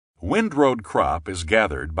Windrowed crop is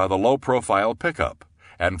gathered by the low-profile pickup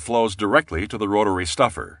and flows directly to the rotary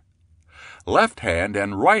stuffer. Left-hand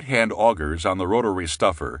and right-hand augers on the rotary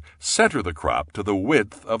stuffer center the crop to the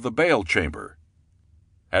width of the bale chamber.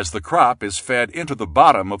 As the crop is fed into the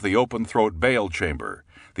bottom of the open-throat bale chamber,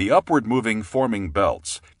 the upward-moving forming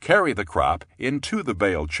belts carry the crop into the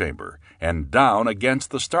bale chamber and down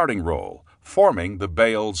against the starting roll, forming the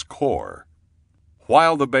bale's core.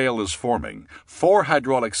 While the bale is forming, 4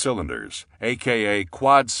 hydraulic cylinders, aka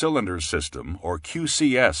quad cylinder system or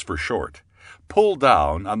QCS for short, pull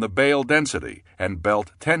down on the bale density and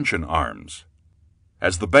belt tension arms.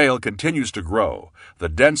 As the bale continues to grow, the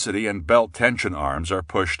density and belt tension arms are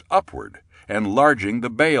pushed upward, enlarging the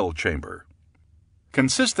bale chamber.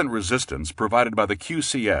 Consistent resistance provided by the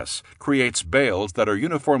QCS creates bales that are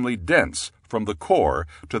uniformly dense from the core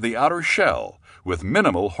to the outer shell with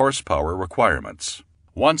minimal horsepower requirements.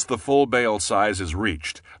 Once the full bale size is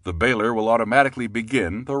reached, the baler will automatically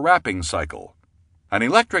begin the wrapping cycle. An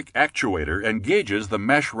electric actuator engages the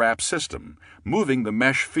mesh wrap system, moving the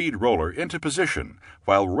mesh feed roller into position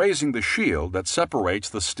while raising the shield that separates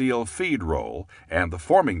the steel feed roll and the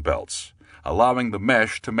forming belts, allowing the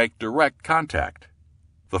mesh to make direct contact.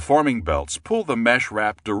 The forming belts pull the mesh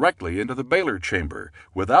wrap directly into the baler chamber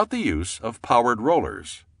without the use of powered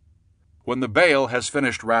rollers. When the bale has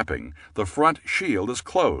finished wrapping, the front shield is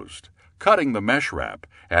closed, cutting the mesh wrap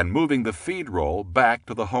and moving the feed roll back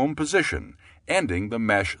to the home position, ending the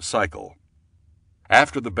mesh cycle.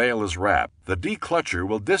 After the bale is wrapped, the declutcher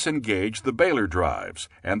will disengage the baler drives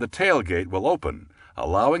and the tailgate will open,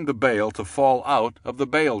 allowing the bale to fall out of the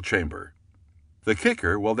bale chamber. The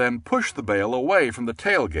kicker will then push the bale away from the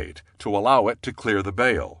tailgate to allow it to clear the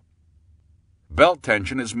bale. Belt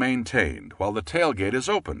tension is maintained while the tailgate is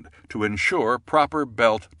opened to ensure proper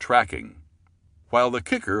belt tracking. While the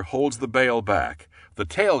kicker holds the bale back, the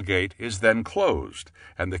tailgate is then closed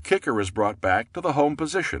and the kicker is brought back to the home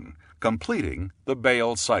position, completing the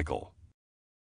bale cycle.